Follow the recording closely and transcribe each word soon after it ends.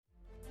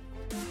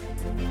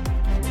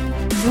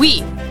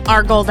We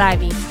are Gold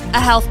Ivy, a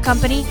health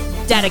company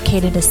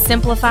dedicated to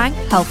simplifying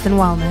health and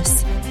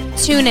wellness.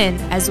 Tune in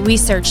as we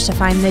search to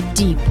find the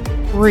deep,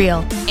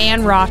 real,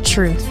 and raw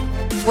truth.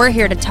 We're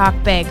here to talk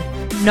big,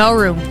 no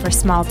room for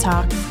small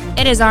talk.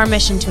 It is our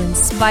mission to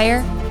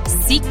inspire,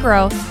 seek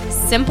growth,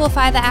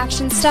 simplify the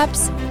action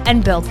steps,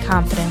 and build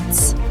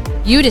confidence.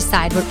 You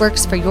decide what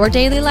works for your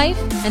daily life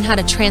and how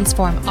to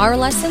transform our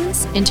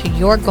lessons into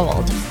your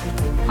gold.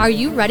 Are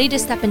you ready to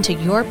step into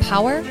your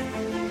power?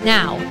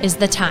 Now is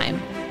the time.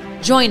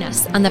 Join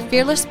us on the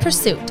fearless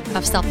pursuit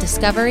of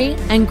self-discovery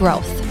and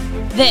growth.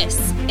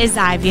 This is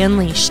Ivy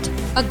Unleashed,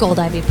 a Gold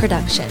Ivy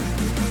production.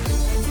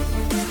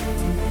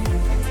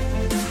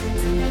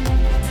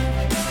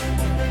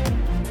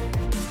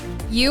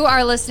 You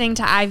are listening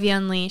to Ivy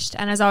Unleashed,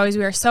 and as always,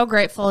 we are so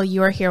grateful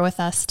you are here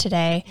with us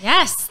today.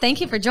 Yes,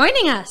 thank you for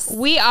joining us.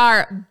 We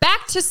are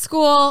back to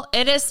school.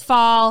 It is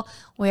fall.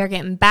 We are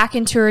getting back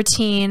into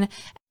routine,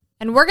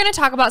 and we're going to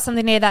talk about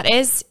something today that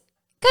is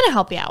going to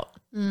help you out.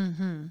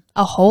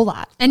 A whole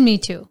lot. And me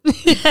too.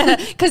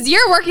 Because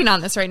you're working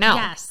on this right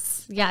now.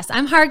 Yes,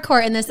 I'm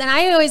hardcore in this. And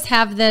I always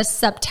have this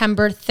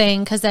September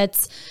thing because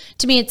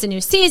to me, it's a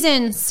new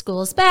season.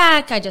 School's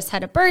back. I just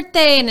had a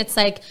birthday. And it's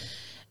like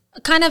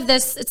kind of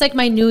this, it's like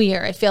my new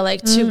year, I feel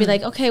like, to be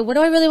like, okay, what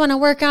do I really want to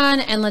work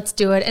on? And let's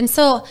do it. And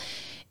so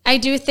I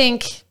do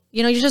think,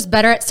 you're just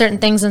better at certain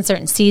things in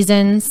certain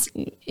seasons.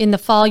 In the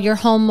fall, you're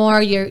home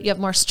more. You have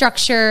more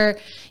structure.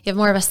 You have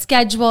more of a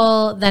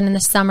schedule than in the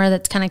summer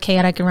that's kind of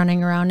chaotic and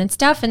running around and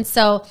stuff. And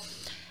so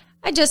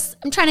I'm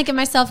trying to give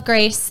myself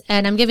grace,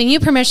 and I'm giving you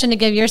permission to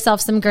give yourself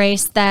some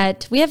grace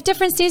that we have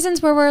different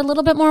seasons where we're a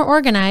little bit more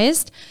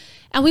organized.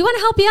 And we want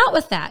to help you out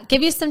with that.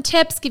 Give you some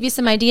tips, give you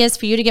some ideas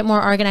for you to get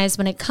more organized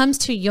when it comes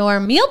to your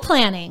meal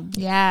planning.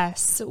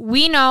 Yes.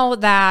 We know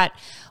that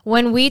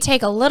when we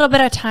take a little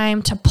bit of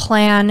time to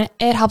plan,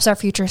 it helps our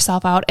future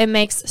self out. It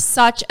makes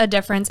such a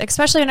difference,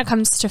 especially when it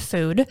comes to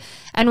food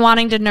and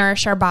wanting to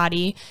nourish our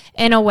body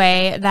in a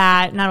way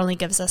that not only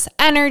gives us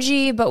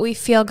energy, but we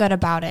feel good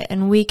about it.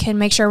 And we can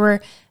make sure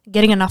we're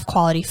getting enough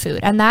quality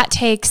food. And that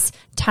takes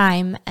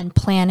time and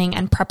planning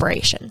and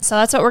preparation. So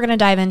that's what we're going to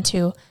dive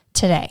into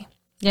today.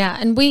 Yeah.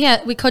 And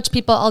we coach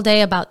people all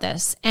day about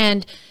this.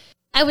 And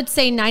I would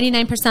say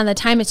 99% of the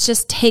time, it's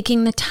just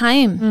taking the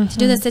time to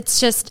do this. It's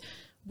just,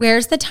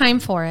 where's the time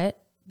for it?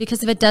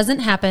 Because if it doesn't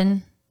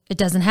happen, it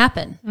doesn't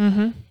happen.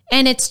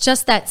 And it's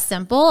just that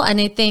simple.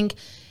 And I think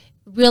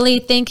really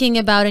thinking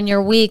about in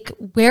your week,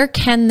 where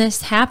can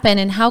this happen?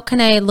 And how can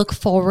I look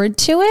forward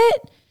to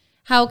it?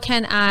 How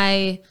can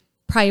I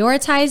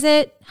prioritize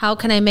it? How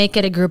can I make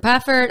it a group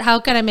effort? How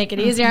can I make it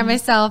easier on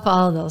myself?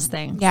 All of those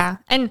things. Yeah.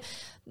 And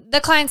the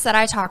clients that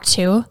I talk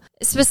to,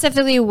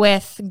 specifically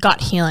with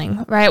gut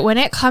healing, right? When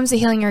it comes to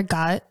healing your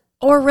gut,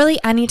 or really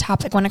any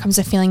topic when it comes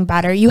to feeling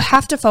better, you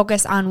have to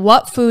focus on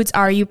what foods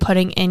are you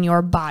putting in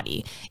your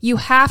body. You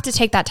have to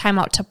take that time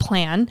out to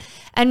plan.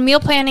 And meal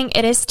planning,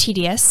 it is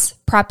tedious.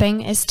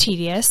 Prepping is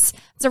tedious.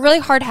 It's a really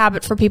hard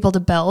habit for people to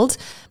build,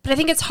 but I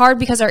think it's hard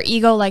because our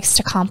ego likes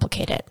to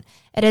complicate it.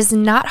 It is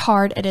not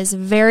hard. It is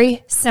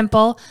very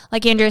simple.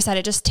 Like Andrea said,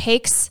 it just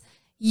takes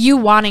you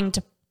wanting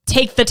to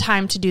take the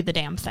time to do the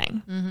damn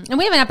thing. And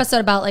we have an episode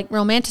about like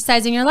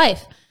romanticizing your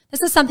life.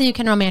 This is something you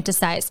can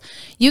romanticize.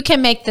 You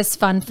can make this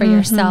fun for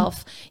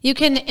yourself. You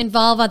can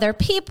involve other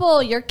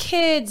people, your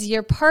kids,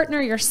 your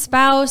partner, your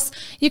spouse.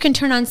 You can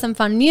turn on some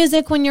fun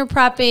music when you're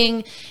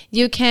prepping.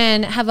 You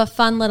can have a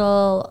fun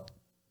little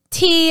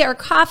tea or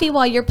coffee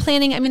while you're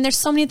planning. I mean, there's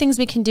so many things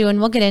we can do, and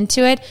we'll get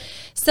into it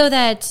so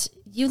that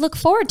you look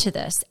forward to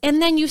this.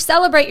 And then you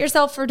celebrate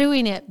yourself for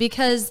doing it,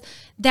 because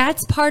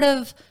that's part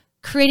of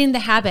creating the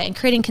habit and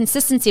creating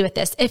consistency with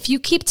this. If you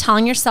keep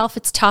telling yourself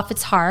it's tough,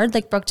 it's hard,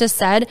 like Brooke just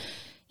said,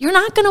 you're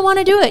not going to want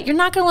to do it. You're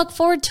not going to look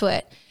forward to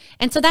it.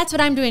 And so that's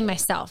what I'm doing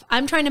myself.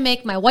 I'm trying to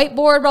make my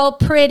whiteboard all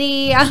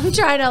pretty. I'm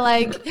trying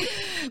to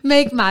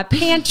make my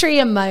pantry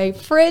and my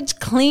fridge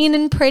clean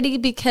and pretty,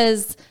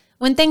 because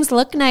when things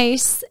look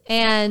nice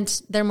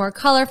and they're more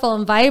colorful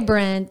and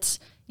vibrant,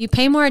 you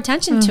pay more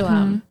attention to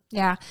them.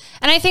 Yeah.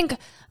 And I think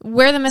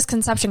where the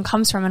misconception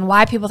comes from and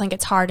why people think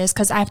it's hard is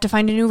because I have to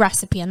find a new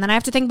recipe, and then I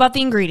have to think about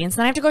the ingredients, and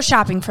then I have to go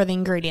shopping for the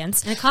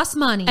ingredients. And it costs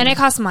money.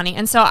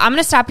 And so I'm going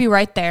to stop you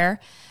right there.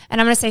 And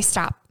I'm going to say,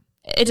 stop.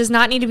 It does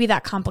not need to be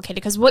that complicated,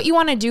 because what you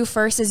want to do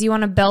first is you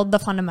want to build the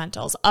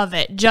fundamentals of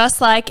it. Just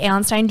like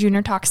Alan Stein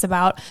Jr. talks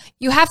about,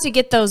 you have to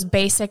get those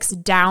basics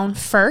down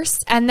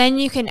first, and then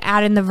you can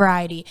add in the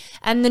variety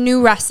and the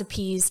new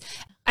recipes.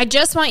 I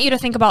just want you to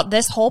think about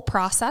this whole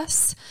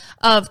process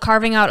of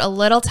carving out a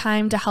little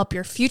time to help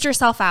your future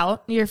self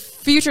out, your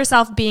future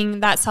self being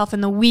that self in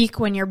the week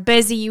when you're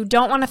busy. You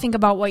don't want to think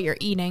about what you're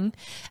eating.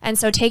 And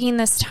so taking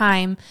this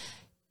time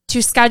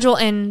to schedule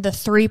in the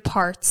 3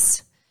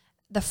 parts.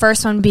 The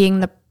first one being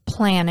the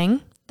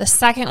planning, the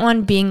second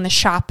one being the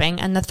shopping,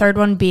 and the third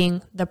one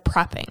being the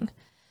prepping.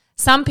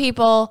 Some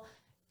people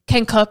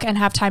can cook and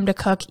have time to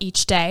cook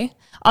each day.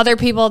 Other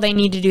people, they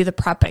need to do the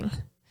prepping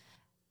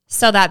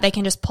so that they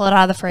can just pull it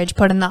out of the fridge,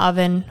 put it in the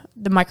oven,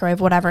 the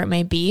microwave, whatever it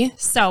may be.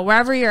 So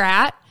wherever you're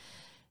at,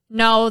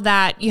 know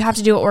that you have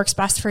to do what works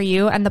best for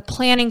you. And the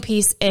planning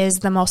piece is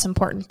the most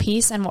important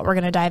piece and what we're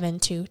going to dive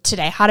into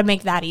today, how to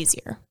make that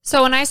easier.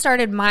 So when I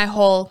started my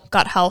whole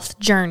gut health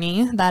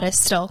journey, that is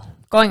still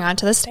going on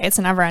to this day, it's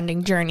a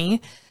never-ending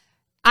journey,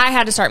 I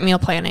had to start meal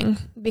planning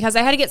because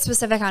I had to get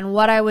specific on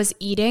what I was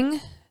eating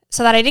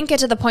so that I didn't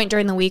get to the point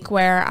during the week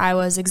where I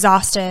was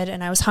exhausted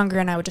and I was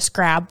hungry and I would just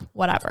grab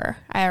whatever.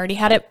 I already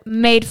had it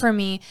made for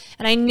me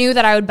and I knew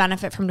that I would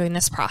benefit from doing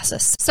this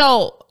process.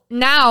 So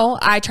now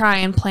I try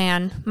and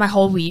plan my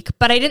whole week,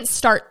 but I didn't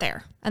start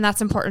there. And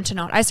that's important to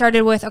note. I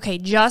started with, okay,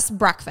 just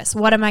breakfast.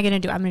 What am I going to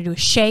do? I'm going to do a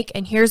shake,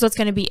 and here's what's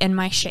going to be in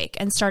my shake,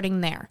 and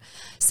starting there.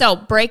 So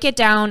break it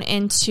down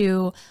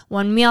into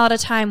one meal at a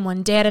time,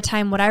 one day at a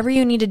time, whatever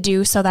you need to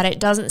do so that it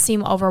doesn't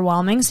seem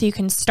overwhelming, so you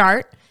can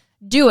start,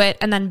 do it,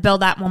 and then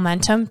build that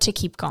momentum to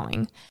keep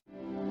going.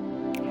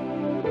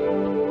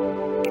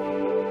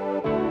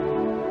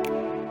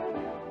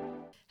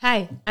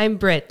 Hi, I'm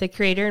Britt, the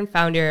creator and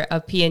founder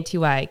of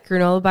PNTY,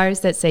 granola bars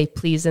that say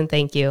please and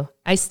thank you.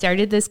 I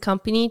started this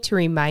company to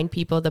remind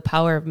people the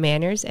power of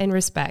manners and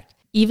respect.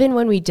 Even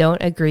when we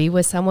don't agree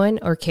with someone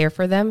or care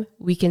for them,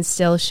 we can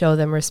still show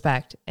them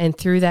respect. And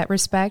through that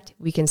respect,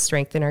 we can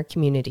strengthen our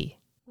community.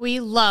 We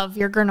love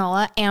your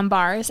granola and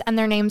bars, and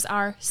their names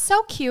are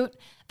so cute.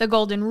 The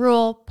Golden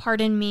Rule,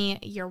 Pardon Me,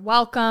 You're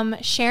Welcome,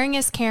 Sharing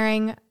is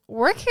Caring.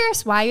 We're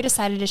curious why you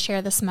decided to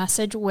share this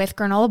message with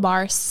granola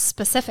bars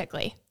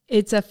specifically.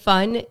 It's a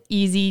fun,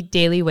 easy,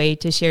 daily way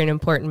to share an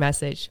important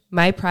message.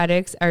 My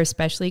products are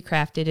especially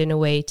crafted in a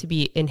way to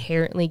be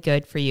inherently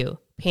good for you.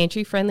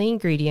 Pantry-friendly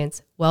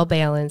ingredients,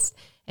 well-balanced,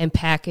 and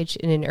packaged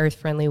in an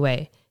earth-friendly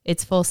way.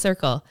 It's full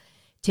circle.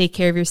 Take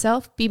care of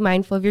yourself, be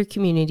mindful of your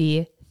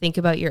community, think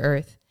about your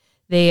earth.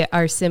 They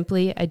are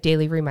simply a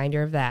daily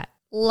reminder of that.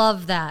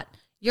 Love that.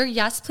 Your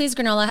Yes Please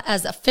granola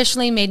has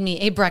officially made me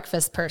a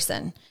breakfast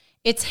person.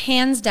 It's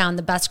hands down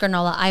the best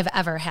granola I've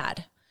ever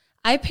had.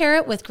 I pair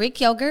it with Greek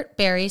yogurt,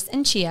 berries,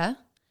 and chia,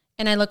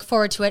 and I look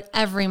forward to it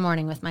every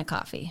morning with my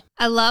coffee.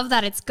 I love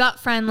that it's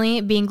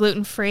gut-friendly, being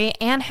gluten-free,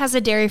 and has a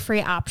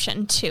dairy-free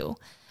option too.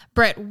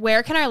 Britt,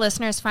 where can our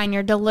listeners find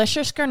your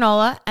delicious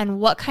granola,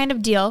 and what kind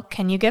of deal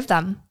can you give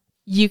them?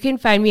 You can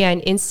find me on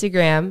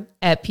Instagram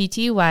at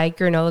PTY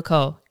Granola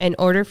Co. and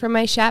order from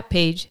my shop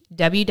page,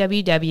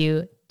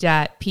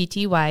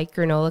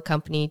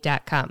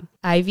 www.ptygranolacompany.com.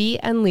 Ivy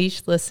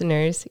Unleashed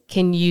listeners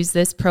can use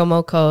this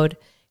promo code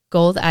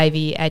Gold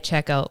Ivy at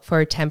checkout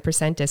for a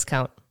 10%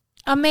 discount.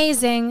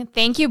 Amazing.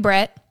 Thank you,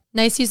 Britt.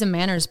 Nice use of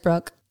manners,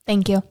 Brooke.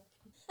 Thank you.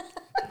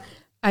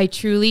 I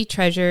truly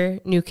treasure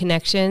new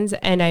connections,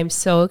 and I'm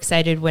so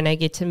excited when I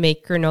get to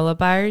make granola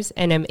bars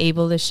and I'm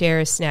able to share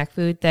a snack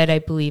food that I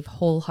believe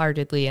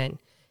wholeheartedly in.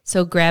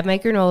 So grab my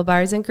granola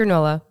bars and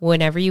granola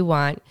whenever you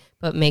want,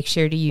 but make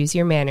sure to use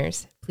your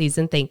manners. Please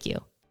and thank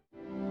you.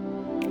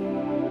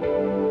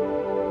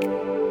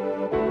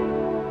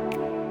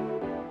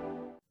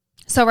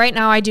 So right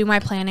now I do my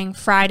planning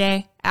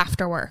Friday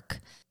after work.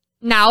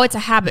 Now it's a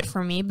habit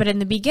for me, but in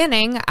the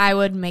beginning I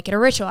would make it a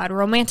ritual. I'd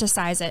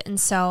romanticize it. And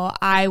so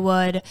I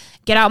would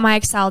get out my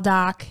Excel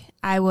doc.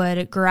 I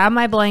would grab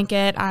my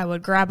blanket. I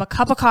would grab a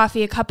cup of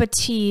coffee, a cup of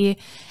tea,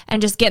 and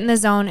just get in the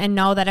zone and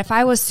know that if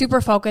I was super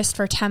focused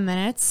for 10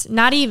 minutes,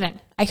 not even,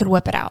 I could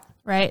whip it out,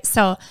 right?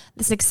 So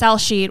this Excel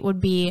sheet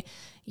would be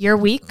your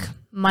week,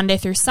 Monday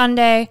through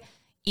Sunday,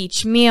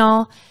 each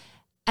meal.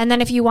 And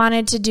then if you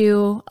wanted to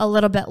do a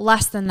little bit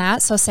less than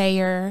that, so say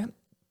you're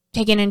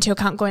taking into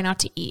account going out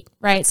to eat,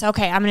 right? So,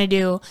 okay, I'm going to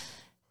do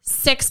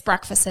 6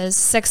 breakfasts,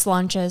 6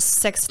 lunches,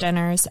 6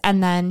 dinners,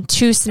 and then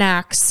 2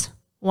 snacks,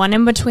 1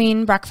 in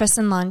between breakfast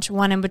and lunch,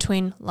 1 in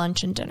between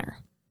lunch and dinner.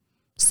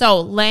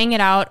 So laying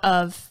it out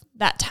of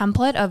that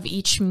template of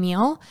each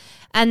meal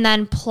and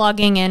then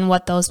plugging in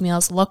what those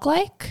meals look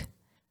like.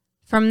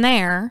 From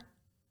there,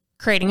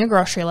 creating a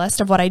grocery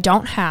list of what I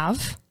don't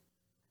have.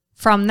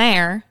 From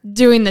there,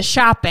 doing the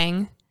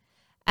shopping,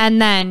 and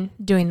then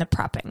doing the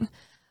prepping.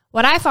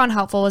 What I found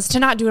helpful was to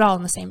not do it all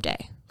in the same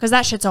day, because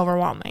that shit's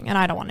overwhelming, and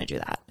I don't want to do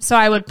that. So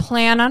I would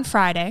plan on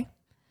Friday,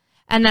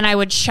 and then I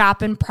would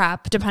shop and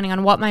prep, depending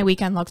on what my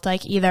weekend looked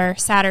like, either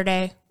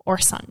Saturday or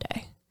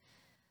Sunday.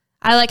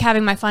 I like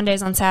having my fun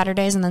days on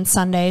Saturdays, and then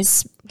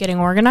Sundays getting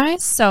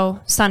organized.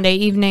 So Sunday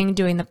evening,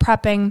 doing the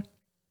prepping.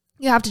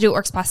 You have to do what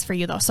works best for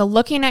you, though. So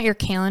looking at your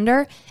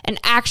calendar and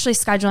actually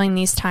scheduling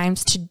these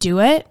times to do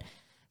it,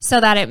 so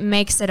that it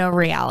makes it a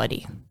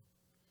reality.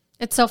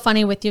 It's so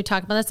funny with you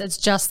talking about this. It's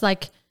just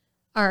like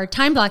our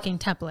time blocking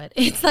template.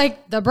 It's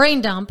like the brain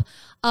dump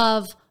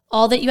of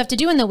all that you have to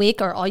do in the week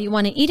or all you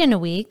want to eat in a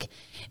week.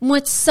 And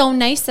what's so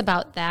nice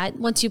about that,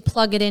 once you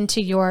plug it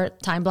into your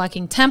time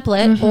blocking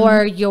template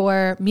or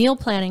your meal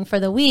planning for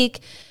the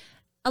week,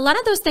 a lot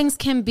of those things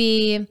can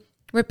be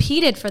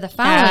repeated for the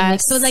following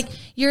week. So like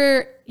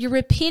you're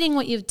repeating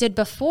what you did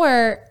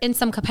before in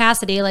some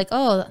capacity, like,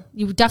 oh,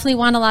 you definitely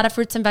want a lot of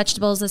fruits and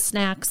vegetables as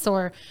snacks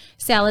or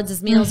salads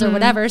as meals or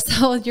whatever.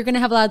 So you're going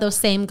to have a lot of those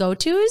same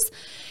go-tos.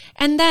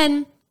 And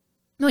then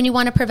when you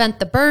want to prevent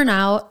the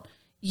burnout,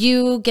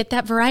 you get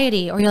that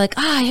variety, or you're like,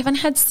 I haven't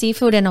had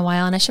seafood in a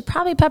while and I should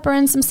probably pepper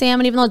in some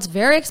salmon, even though it's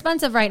very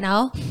expensive right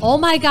now. Oh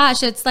my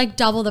gosh, it's like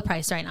double the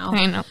price right now.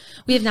 I know.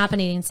 We have not been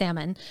eating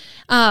salmon.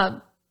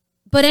 But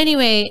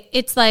anyway,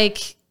 it's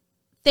like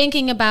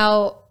thinking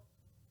about,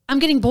 I'm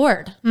getting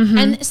bored.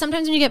 And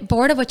sometimes when you get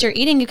bored of what you're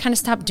eating, you kind of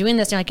stop doing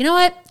this. You're like, you know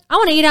what? I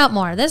want to eat out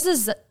more. This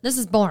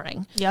is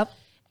boring. Yep.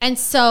 And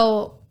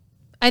so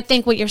I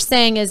think what you're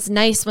saying is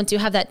nice. Once you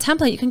have that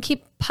template, you can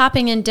keep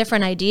popping in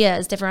different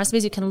ideas, different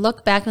recipes. You can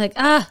look back and like,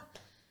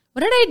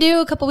 what did I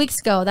do a couple weeks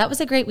ago? That was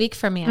a great week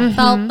for me. I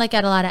felt like I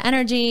had a lot of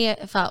energy.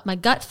 My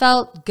gut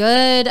felt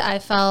good. I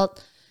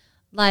felt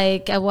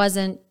like I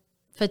wasn't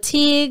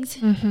fatigued.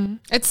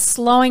 It's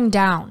slowing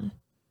down,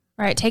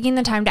 right? Taking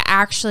the time to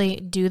actually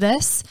do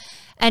this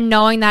and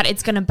knowing that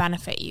it's going to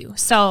benefit you.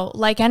 So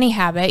like any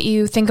habit,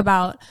 you think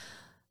about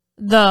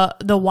the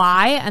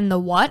why and the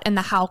what and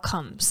the how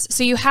comes.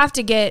 So you have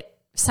to get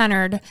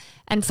centered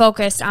and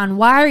focused on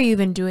why are you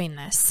even doing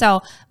this?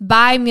 So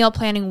by meal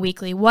planning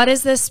weekly, what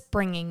is this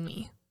bringing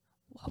me?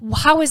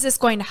 How is this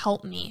going to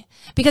help me?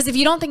 Because if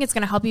you don't think it's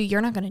going to help you,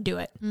 you're not going to do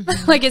it.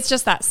 Like it's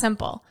just that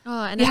simple.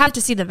 And you have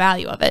to see the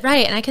value of it.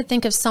 Right. And I could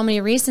think of so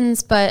many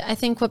reasons, but I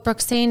think what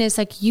Brooke's saying is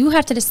like, you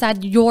have to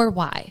decide your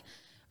why.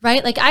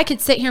 Right? Like I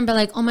could sit here and be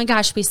like, oh my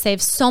gosh, we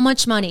save so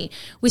much money.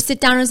 We sit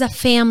down as a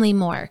family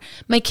more.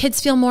 My kids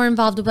feel more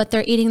involved with what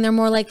they're eating. They're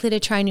more likely to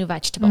try new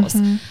vegetables.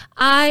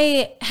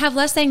 I have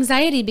less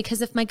anxiety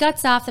because if my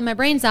gut's off, then my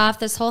brain's off.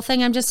 This whole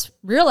thing I'm just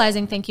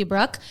realizing, thank you,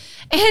 Brooke.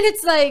 And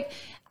it's like,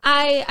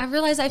 I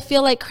realize I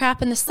feel like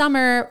crap in the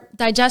summer,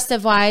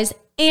 digestive wise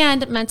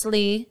and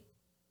mentally,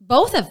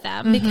 both of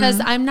them,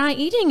 because I'm not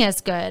eating as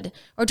good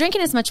or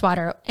drinking as much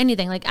water,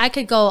 anything. Like I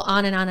could go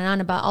on and on and on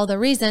about all the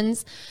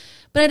reasons.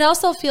 But it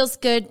also feels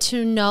good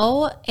to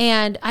know,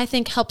 and I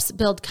think helps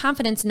build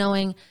confidence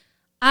knowing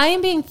I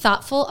am being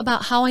thoughtful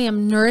about how I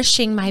am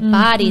nourishing my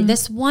body.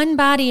 This one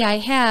body I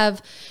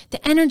have,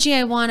 the energy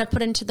I want to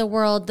put into the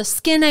world, the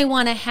skin I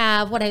want to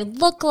have, what I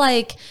look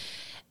like,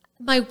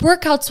 my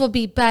workouts will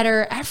be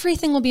better.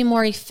 Everything will be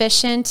more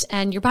efficient,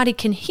 and your body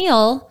can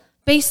heal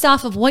based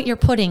off of what you're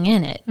putting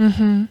in it.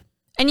 And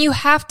you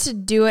have to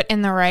do it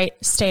in the right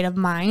state of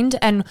mind.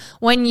 And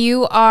when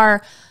you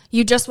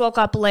just woke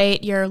up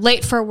late, you're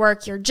late for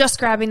work, you're just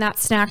grabbing that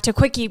snack to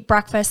quick eat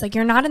breakfast, like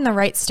you're not in the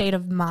right state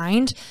of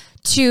mind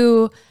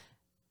to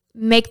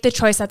make the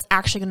choice that's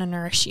actually going to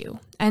nourish you.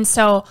 And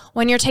so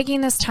when you're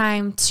taking this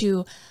time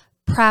to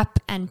prep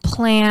and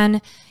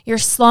plan, you're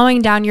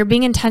slowing down, you're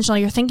being intentional,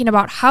 you're thinking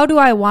about how do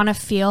I want to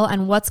feel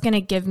and what's going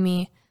to give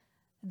me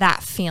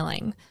that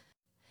feeling.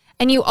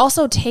 And you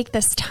also take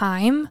this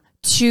time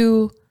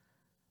to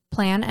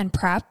plan and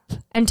prep,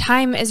 and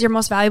time is your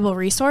most valuable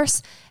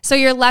resource. So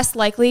you're less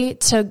likely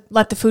to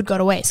let the food go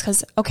to waste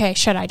because, okay,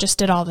 shit, I just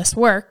did all this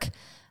work.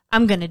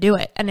 I'm going to do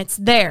it. And it's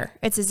there.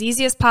 It's as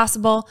easy as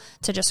possible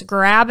to just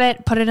grab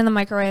it, put it in the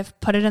microwave,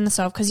 put it in the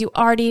stove because you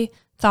already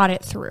thought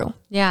it through.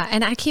 Yeah.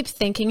 And I keep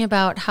thinking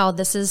about how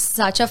this is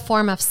such a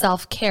form of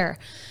self-care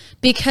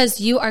because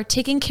you are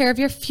taking care of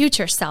your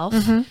future self.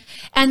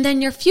 And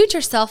then your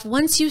future self,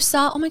 once you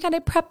saw, oh my God, I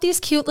prepped these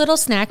cute little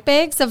snack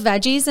bags of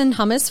veggies and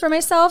hummus for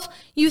myself,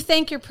 you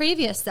thank your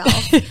previous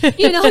self.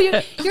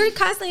 You're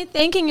constantly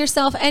thanking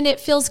yourself and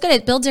it feels good.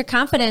 It builds your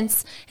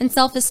confidence and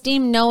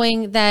self-esteem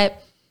knowing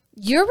that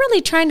you're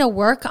really trying to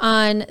work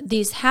on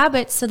these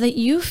habits so that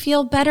you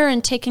feel better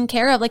and taken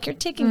care of, like you're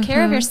taking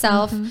care of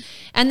yourself.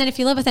 And then if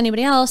you live with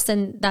anybody else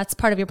and that's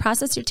part of your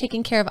process, you're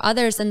taking care of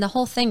others. And the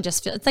whole thing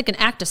just feels, it's like an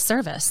act of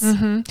service.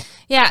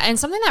 Yeah. And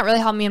something that really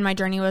helped me in my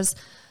journey was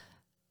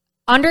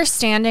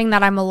understanding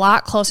that I'm a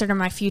lot closer to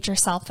my future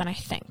self than I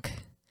think.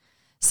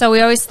 So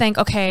we always think,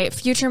 okay,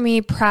 future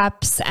me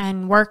preps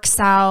and works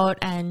out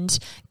and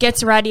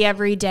gets ready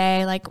every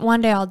day. Like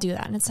one day I'll do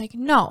that. And it's like,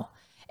 no.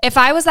 If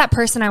I was that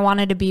person I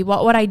wanted to be,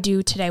 what would I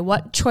do today?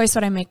 What choice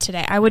would I make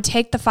today? I would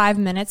take the 5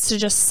 minutes to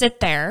just sit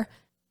there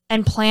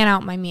and plan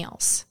out my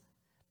meals.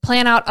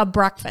 Plan out a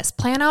breakfast.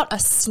 Plan out a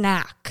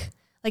snack.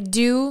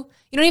 You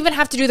don't even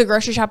have to do the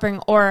grocery shopping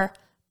or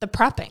the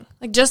prepping.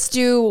 Like just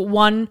do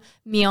one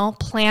meal,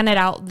 plan it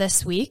out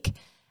this week,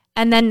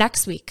 and then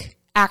next week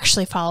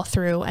actually follow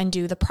through and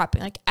do the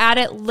prepping. Like add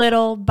it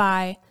little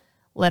by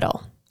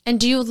little. And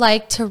do you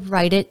like to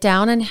write it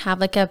down and have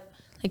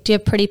do you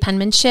have pretty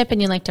penmanship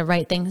and you like to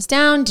write things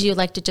down? Do you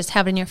like to just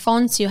have it in your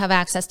phone so you have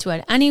access to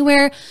it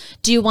anywhere?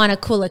 Do you want a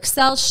cool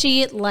Excel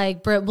sheet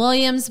like Britt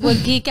Williams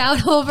would geek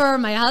out over,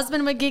 my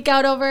husband would geek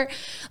out over?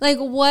 Like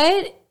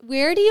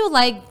where do you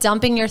like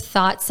dumping your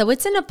thoughts so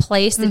it's in a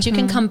place that you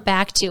can come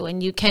back to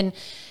and you can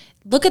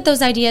look at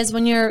those ideas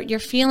when you're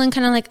feeling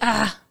kind of like,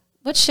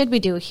 what should we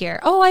do here?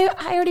 Oh,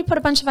 I already put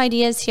a bunch of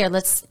ideas here.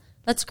 Let's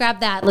grab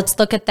that. Let's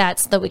look at that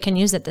so that we can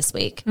use it this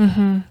week.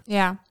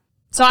 Yeah.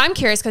 So I'm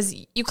curious because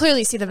you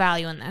clearly see the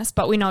value in this,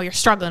 but we know you're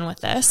struggling with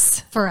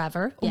this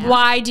forever. Yeah.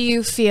 Why do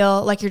you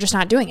feel like you're just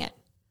not doing it?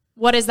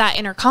 What is that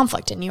inner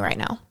conflict in you right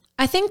now?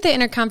 I think the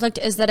inner conflict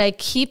is that I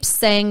keep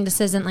saying this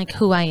isn't like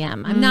who I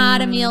am. I'm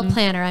not a meal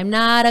planner. I'm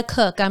not a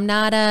cook. I'm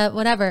not a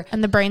whatever.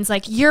 And the brain's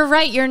like, you're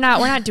right. You're not.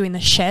 We're not doing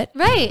this shit.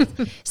 Right.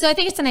 So I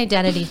think it's an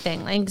identity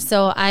thing. Like,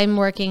 so I'm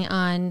working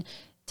on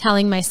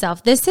telling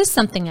myself, this is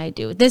something I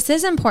do. This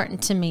is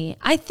important to me.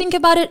 I think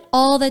about it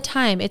all the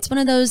time. It's one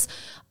of those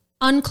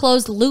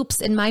unclosed loops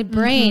in my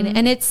brain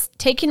and it's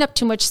taking up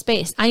too much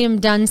space. I am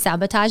done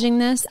sabotaging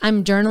this.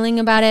 I'm journaling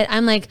about it.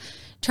 I'm like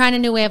trying a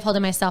new way of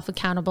holding myself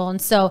accountable. And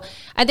so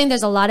I think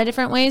there's a lot of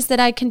different ways that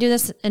I can do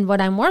this. And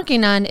what I'm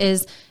working on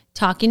is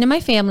talking to my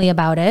family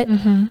about it,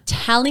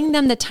 telling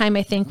them the time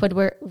I think would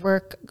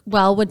work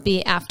well would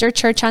be after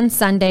church on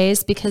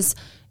Sundays, because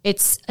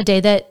it's a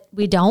day that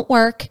we don't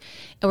work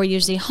and we're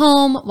usually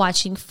home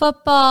watching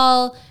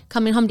football,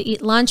 coming home to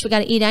eat lunch. We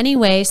got to eat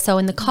anyway. So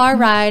in the car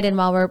ride and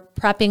while we're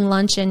prepping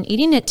lunch and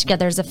eating it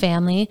together as a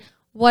family,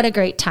 what a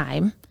great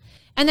time.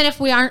 And then if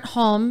we aren't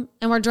home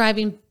and we're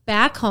driving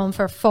back home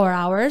for 4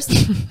 hours,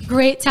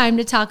 great time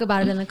to talk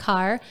about it in the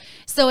car.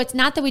 So it's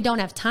not that we don't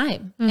have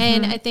time.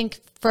 And I think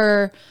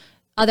for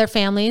other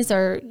families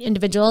or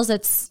individuals,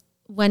 it's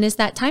when is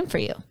that time for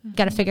you? You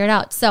got to figure it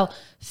out. So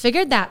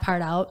figured that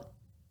part out.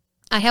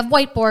 I have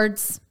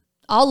whiteboards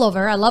all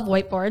over. I love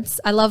whiteboards.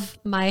 I love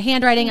my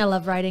handwriting. I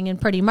love writing in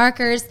pretty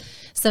markers.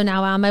 So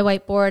now on my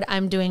whiteboard,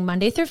 I'm doing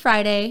Monday through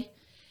Friday.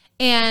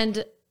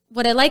 And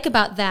what I like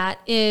about that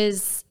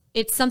is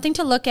it's something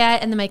to look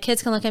at, and then my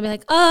kids can look at it and be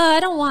like, oh, I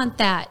don't want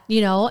that,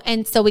 you know?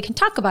 And so we can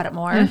talk about it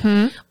more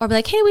or be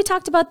like, hey, we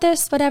talked about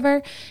this,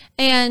 whatever.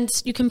 And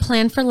you can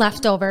plan for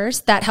leftovers.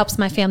 That helps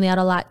my family out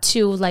a lot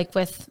too. Like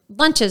with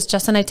lunches,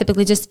 Justin and I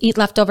typically just eat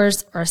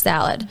leftovers or a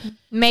salad.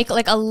 Make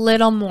like a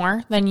little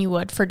more than you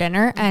would for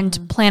dinner and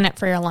plan it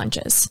for your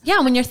lunches. Yeah.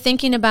 When you're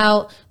thinking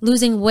about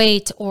losing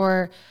weight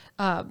or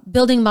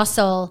building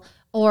muscle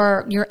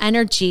or your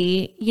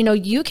energy, you know,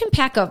 you can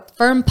pack a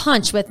firm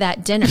punch with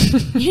that dinner.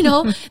 You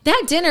know,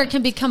 that dinner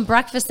can become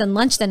breakfast and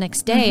lunch the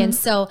next day. And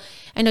so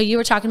I know you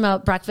were talking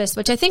about breakfast,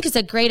 which I think is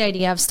a great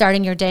idea of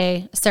starting your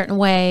day a certain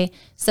way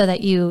so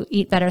that you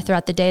eat better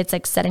throughout the day. It's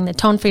like setting the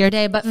tone for your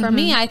day. But for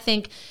me, I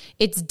think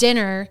it's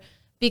dinner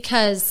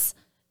because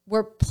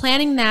we're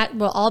planning that.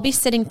 We'll all be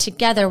sitting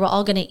together. We're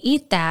all going to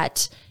eat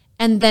that.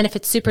 And then if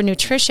it's super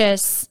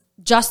nutritious,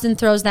 Justin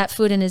throws that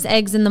food in his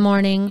eggs in the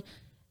morning.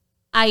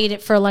 I eat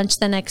it for lunch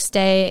the next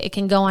day. It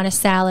can go on a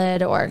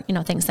salad or, you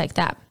know, things like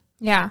that.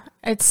 Yeah,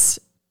 it's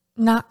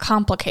not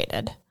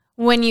complicated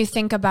when you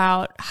think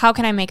about how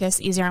can I make this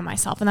easier on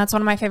myself? And that's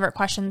one of my favorite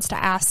questions to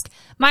ask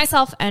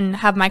myself and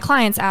have my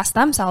clients ask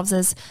themselves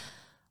is,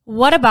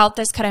 what about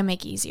this could I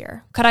make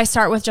easier? Could I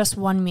start with just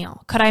one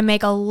meal? Could I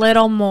make a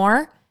little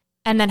more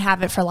and then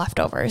have it for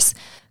leftovers?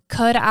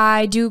 Could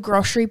I do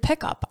grocery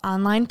pickup,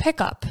 online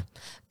pickup?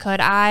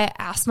 Could I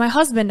ask my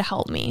husband to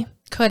help me?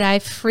 Could I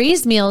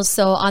freeze meals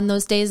so on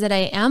those days that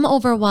I am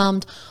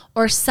overwhelmed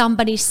or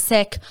somebody's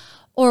sick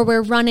or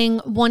we're running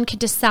one kid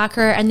to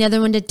soccer and the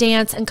other one to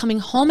dance and coming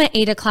home at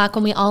 8 o'clock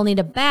when we all need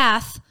a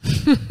bath,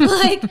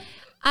 like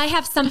I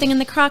have something in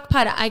the crock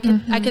pot I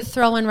could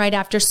throw in right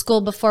after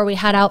school before we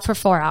head out for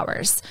 4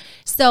 hours.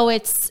 So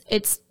it's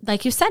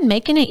like you said,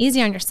 making it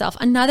easier on yourself.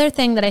 Another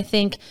thing that I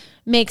think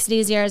makes it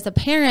easier as a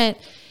parent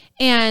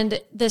and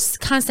this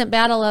constant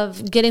battle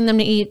of getting them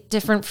to eat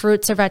different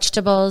fruits or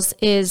vegetables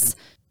is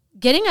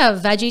getting a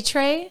veggie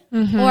tray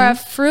or a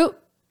fruit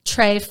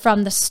tray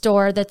from the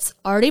store that's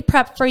already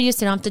prepped for you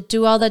so you don't have to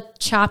do all the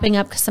chopping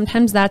up because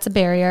sometimes that's a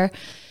barrier,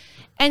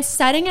 and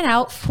setting it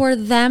out for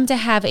them to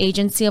have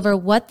agency over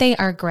what they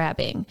are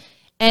grabbing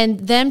and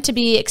them to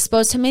be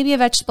exposed to maybe a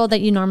vegetable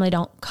that you normally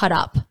don't cut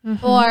up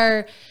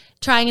or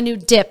trying a new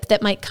dip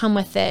that might come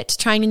with it,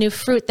 trying a new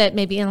fruit that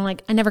maybe, you know,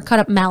 like I never cut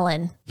up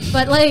melon,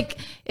 but like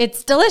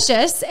it's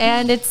delicious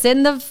and it's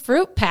in the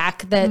fruit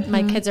pack that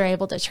my kids are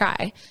able to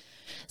try.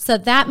 So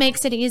that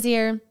makes it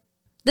easier.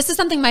 This is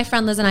something my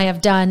friend Liz and I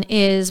have done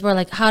is we're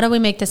like, how do we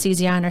make this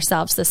easier on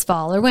ourselves this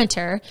fall or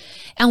winter?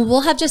 And we'll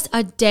have just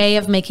a day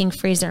of making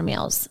freezer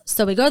meals.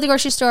 So we go to the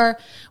grocery store,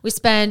 we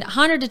spend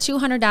 $100 to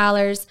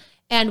 $200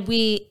 and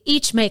we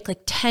each make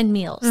like 10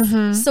 meals.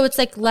 So it's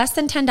like less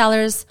than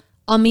 $10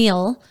 a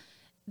meal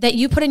that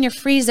you put in your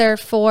freezer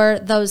for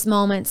those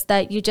moments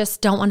that you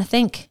just don't want to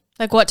think.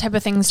 Like what type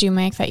of things do you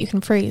make that you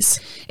can freeze?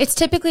 It's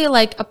typically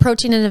like a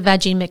protein and a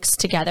veggie mixed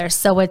together.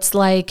 So it's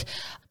like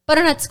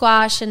butternut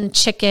squash and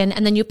chicken,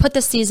 and then you put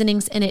the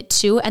seasonings in it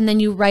too, and then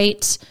you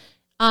write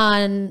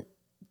on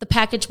the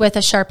package with a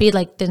Sharpie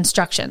like the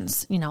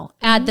instructions, you know,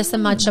 add this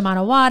much amount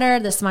of water,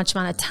 this much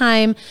amount of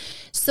time.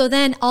 So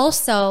then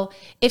also,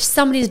 if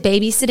somebody's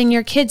babysitting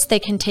your kids, they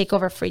can take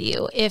over for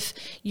you. If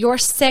you're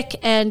sick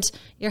and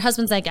your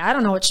husband's like, I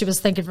don't know what she was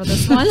thinking for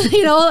this one,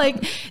 you know,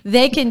 like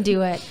they can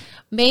do it.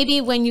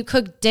 Maybe when you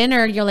cook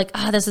dinner, you're like,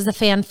 oh, this is a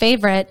fan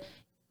favorite.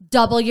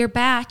 Double your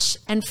batch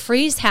and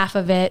freeze half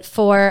of it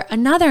for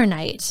another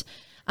night.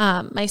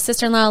 My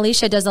sister-in-law,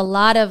 Alicia, does a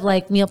lot of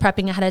like meal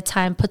prepping ahead of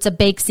time, puts a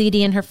baked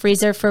ziti in her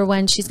freezer for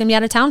when she's going to be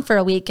out of town for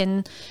a week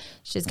and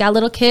she's got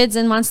little kids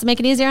and wants to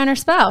make it easier on her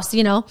spouse,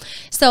 you know?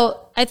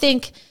 So I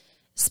think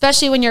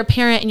especially when you're a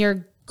parent and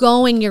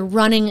you're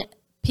running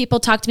people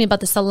talk to me about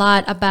this a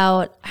lot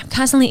about I'm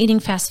constantly eating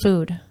fast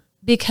food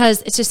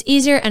because it's just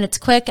easier and it's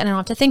quick and I don't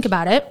have to think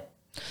about it.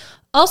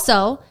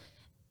 Also,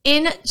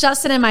 in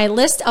Justin and my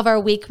list of our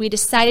week, we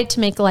decided to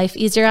make life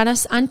easier on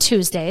us on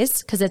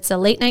Tuesdays because it's a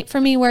late night for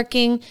me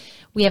working.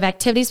 We have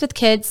activities with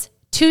kids.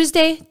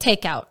 Tuesday,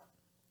 takeout.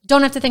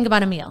 Don't have to think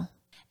about a meal.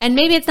 And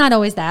maybe it's not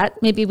always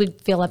that. Maybe we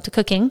feel up to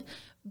cooking.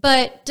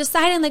 But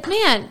deciding like,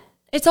 man,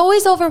 it's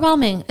always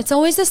overwhelming. It's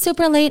always a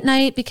super late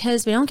night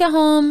because we don't get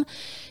home.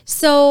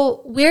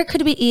 So where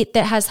could we eat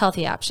that has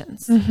healthy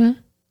options? Mm-hmm.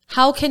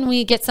 How can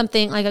we get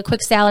something like a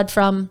quick salad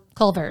from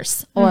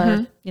Culver's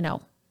or,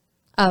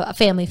 a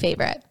family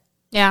favorite?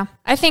 Yeah.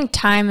 I think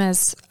time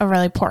is a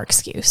really poor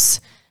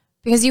excuse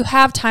because you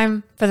have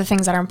time for the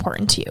things that are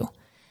important to you.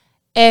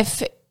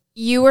 If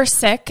you were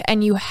sick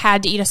and you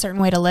had to eat a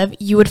certain way to live,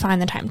 you would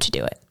find the time to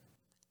do it.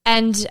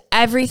 And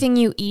everything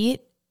you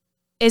eat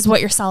is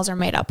what your cells are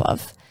made up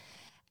of.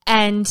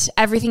 And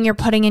everything you're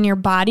putting in your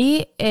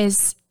body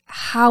is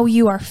how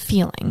you are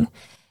feeling.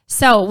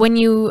 So when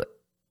you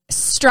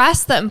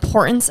stress the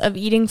importance of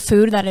eating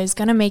food that is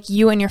going to make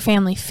you and your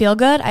family feel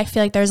good, I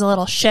feel like there's a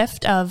little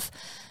shift of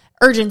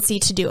urgency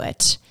to do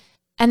it.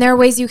 And there are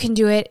ways you can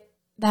do it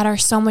that are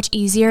so much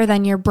easier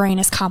than your brain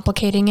is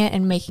complicating it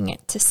and making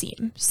it to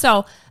seem.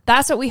 So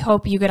that's what we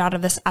hope you get out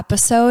of this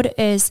episode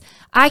is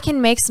I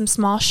can make some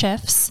small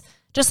shifts,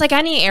 just like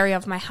any area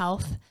of my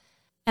health,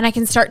 and I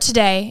can start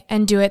today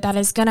and do it that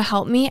is going to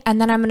help me,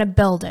 and then I'm going to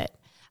build it.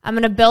 I'm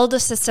going to build a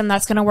system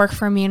that's going to work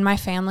for me and my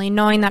family,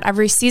 knowing that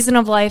every season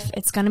of life,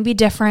 it's going to be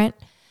different.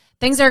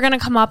 Things are going to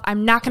come up.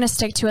 I'm not going to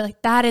stick to it.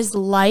 Like that is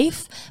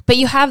life. But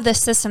you have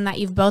this system that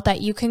you've built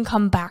that you can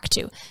come back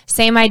to.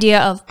 Same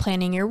idea of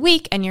planning your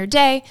week and your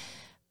day,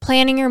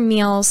 planning your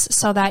meals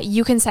so that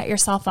you can set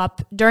yourself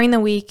up during the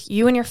week,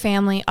 you and your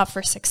family up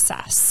for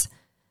success.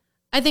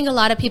 I think a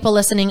lot of people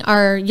listening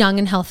are young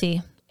and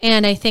healthy.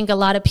 And I think a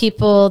lot of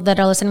people that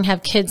are listening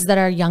have kids that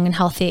are young and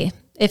healthy,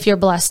 if you're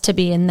blessed to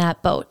be in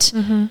that boat.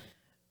 Mm-hmm.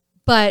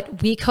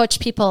 But we coach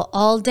people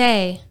all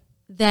day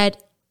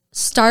that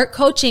start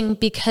coaching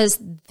because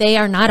they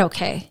are not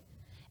okay.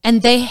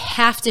 And they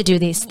have to do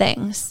these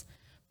things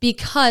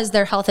because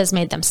their health has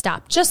made them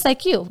stop, just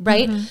like you,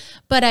 right? Mm-hmm.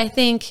 But I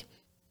think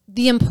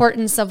the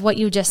importance of what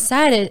you just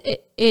said,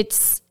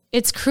 it's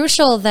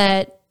crucial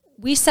that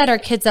we set our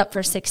kids up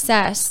for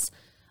success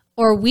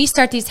or we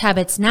start these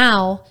habits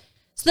now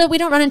so that we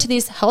don't run into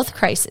these health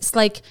crises.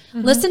 Like,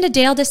 listen to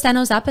Dale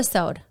DeSeno's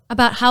episode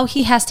about how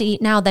he has to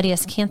eat now that he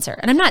has cancer.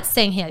 And I'm not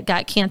saying he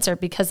got cancer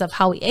because of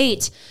how he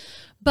ate,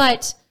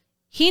 but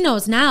he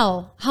knows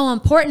now how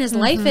important his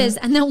life is.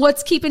 And then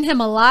what's keeping him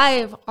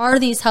alive are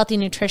these healthy,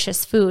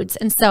 nutritious foods.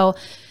 And so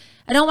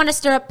I don't want to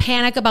stir up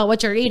panic about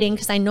what you're eating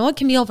because I know it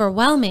can be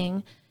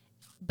overwhelming,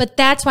 but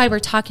that's why we're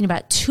talking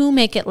about to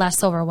make it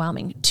less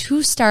overwhelming,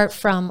 to start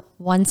from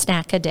one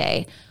snack a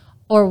day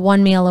or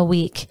one meal a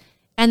week,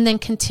 and then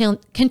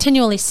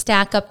continually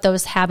stack up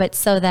those habits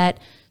so that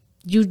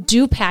you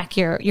do pack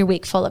your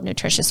week full of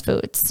nutritious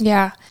foods.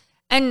 Yeah.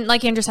 And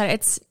like Andrew said,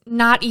 it's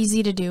not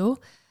easy to do,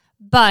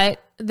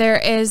 but there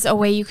is a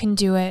way you can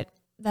do it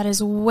that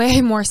is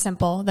way more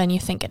simple than you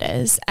think it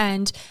is.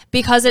 And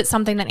because it's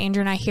something that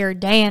Andrew and I hear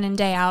day in and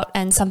day out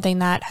and something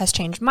that has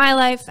changed my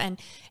life, and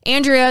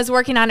Andrea is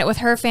working on it with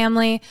her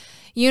family,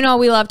 you know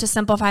we love to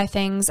simplify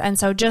things. And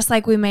so just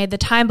like we made the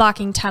time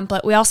blocking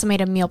template, we also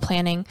made a meal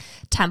planning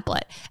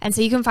template. And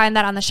so you can find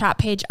that on the shop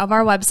page of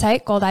our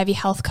website,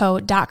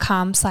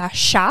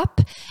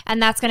 goldivyhealthco.com/shop. And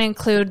that's going to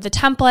include the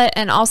template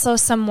and also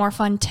some more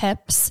fun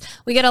tips.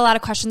 We get a lot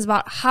of questions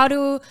about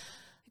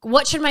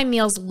what should my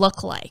meals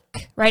look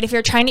like, right? If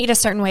you're trying to eat a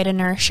certain way to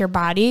nourish your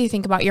body, you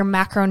think about your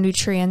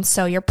macronutrients,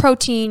 so your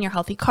protein, your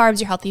healthy carbs,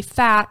 your healthy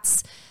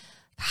fats.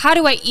 How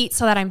do I eat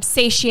so that I'm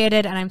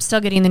satiated and I'm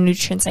still getting the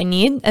nutrients I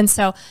need? And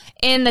so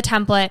in the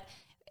template,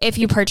 if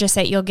you purchase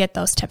it, you'll get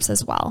those tips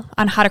as well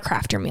on how to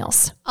craft your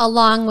meals.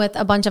 Along with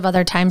a bunch of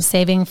other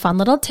time-saving fun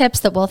little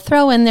tips that we'll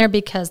throw in there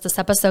because this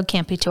episode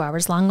can't be 2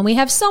 hours long and we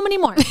have so many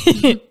more.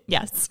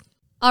 Yes.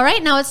 All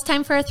right, now it's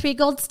time for our 3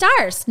 gold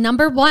stars.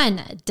 Number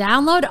 1,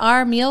 download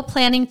our meal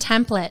planning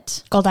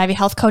template.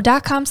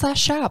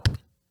 goldivyhealthco.com/shop.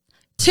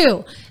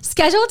 2,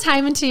 schedule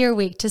time into your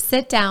week to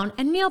sit down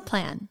and meal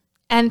plan.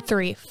 And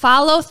 3,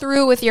 follow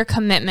through with your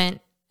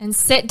commitment and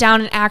sit down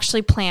and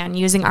actually plan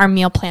using our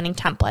meal planning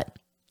template.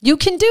 You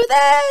can do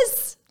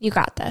this. You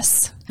got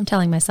this. I'm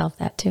telling myself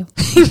that too.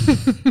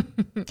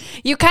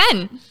 You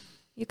can.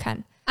 You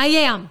can. I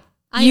am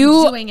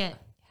doing it.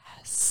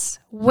 Yes.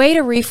 Way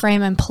to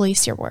reframe and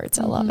police your words.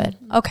 I love it.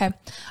 Okay.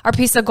 Our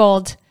piece of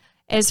gold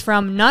is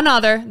from none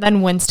other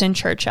than Winston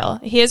Churchill.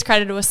 He is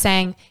credited with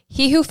saying,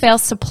 "He who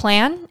fails to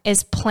plan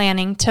is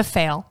planning to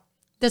fail."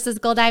 This is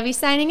Gold Ivy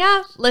signing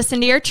off. Listen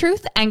to your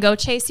truth and go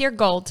chase your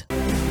gold.